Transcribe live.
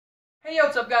Hey, yo,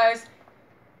 what's up, guys?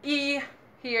 E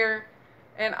here,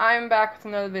 and I'm back with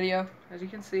another video, as you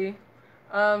can see,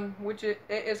 which it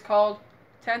is called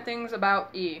 10 Things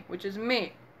About E, which is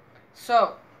me.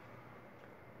 So,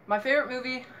 my favorite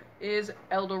movie is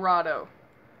El Dorado,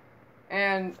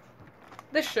 and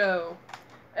this show,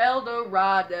 El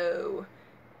Dorado.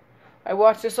 I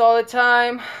watch this all the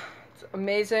time. It's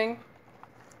amazing.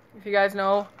 If you guys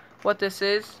know what this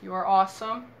is, you are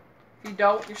awesome. If you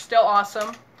don't, you're still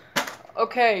awesome.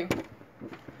 Okay,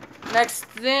 next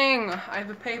thing, I have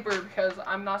a paper because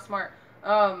I'm not smart.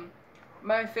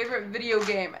 My favorite video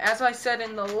game, as I said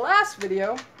in the last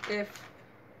video, if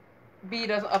B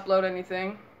doesn't upload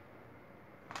anything,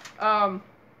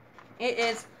 it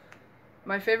is,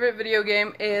 my favorite video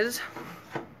game is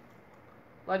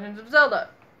Legends of Zelda.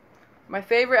 My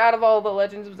favorite out of all the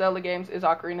Legends of Zelda games is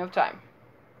Ocarina of Time.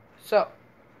 So,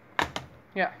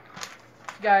 yeah.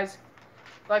 Guys,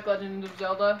 like Legends of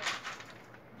Zelda?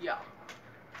 Yeah.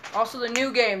 Also the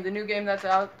new game that's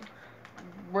out,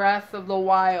 Breath of the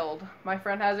Wild. My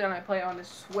friend has it and I play it on the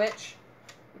Switch,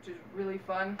 which is really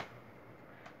fun.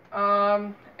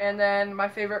 And then my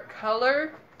favorite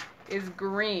color is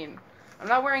green. I'm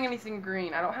not wearing anything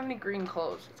green. I don't have any green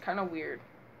clothes. It's kind of weird.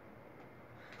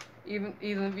 Even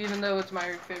though it's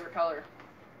my favorite color.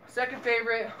 Second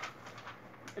favorite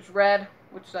is red,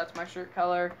 which that's my shirt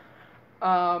color.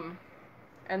 And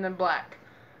then black.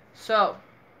 So,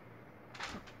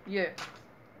 yeah.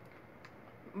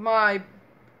 My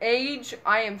age,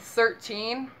 I am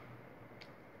 13.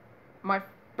 My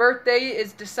birthday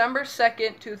is December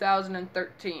 2nd,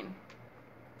 2013.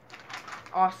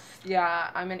 Oh,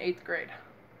 yeah, I'm in 8th grade.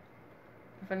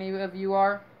 If any of you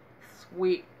are,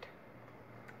 sweet.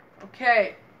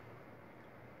 Okay.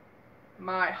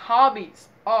 My hobbies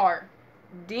are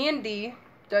D&D,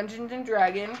 Dungeons and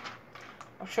Dragons.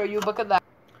 I'll show you a book of that.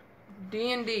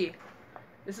 D&D.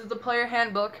 This is the player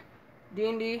handbook.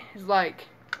 D&D is like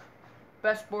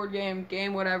best board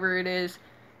game, whatever it is,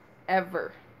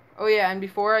 ever. Oh yeah, and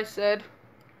before I said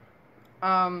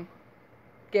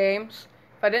games,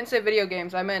 if I didn't say video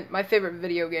games, I meant my favorite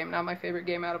video game, not my favorite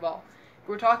game out of all. If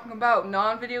we're talking about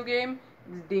non-video game,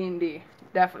 it's D&D.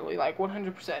 Definitely, like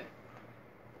 100%.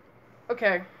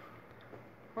 Okay.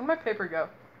 Where'd my paper go?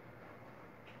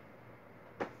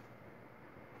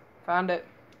 Found it.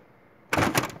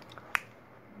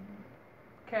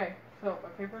 Okay, so my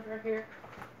paper's right here.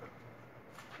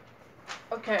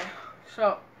 Okay,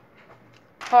 so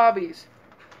hobbies.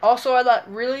 Also, I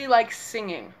really like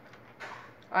singing.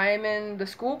 I am in the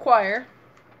school choir.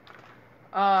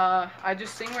 I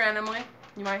just sing randomly.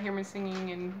 You might hear me singing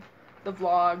in the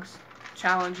vlogs,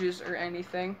 challenges, or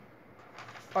anything.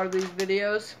 Part of these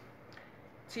videos.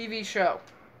 TV show.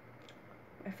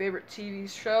 My favorite TV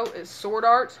show is Sword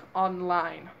Art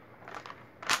Online.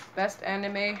 Best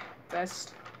anime,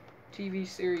 best TV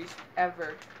series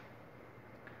ever.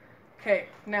 Okay,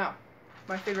 now,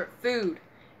 my favorite food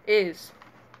is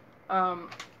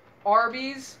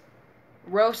Arby's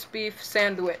roast beef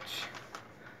sandwich.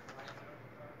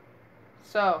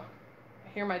 So, I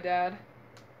hear my dad,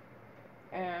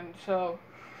 and so,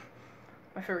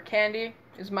 my favorite candy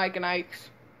is Mike and Ike's,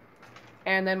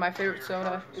 and then my favorite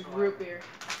soda is root beer.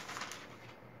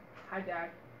 Hi, Dad.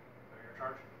 Are you in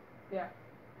charge? Yeah.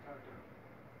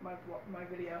 My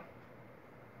video.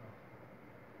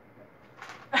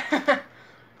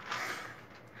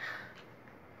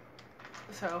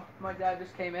 So, my dad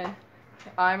just came in.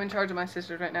 I'm in charge of my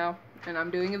sisters right now, and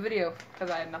I'm doing a video because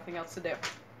I had nothing else to do.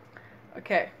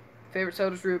 Okay, favorite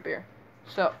soda is root beer.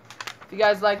 So, if you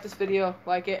guys like this video,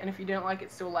 like it, and if you didn't like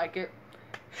it, still like it.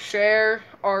 Share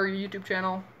our YouTube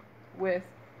channel with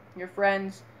your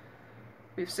friends.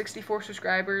 We have 64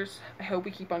 subscribers. I hope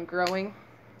we keep on growing.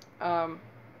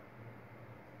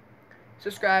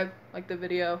 Subscribe, like the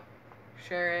video,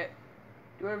 share it,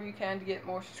 do whatever you can to get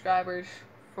more subscribers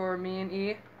for me and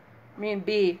E. Me and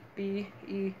B.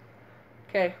 E.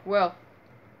 Okay, well,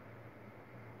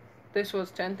 this was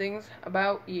 10 things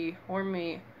about E, or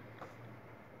me.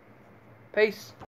 Peace.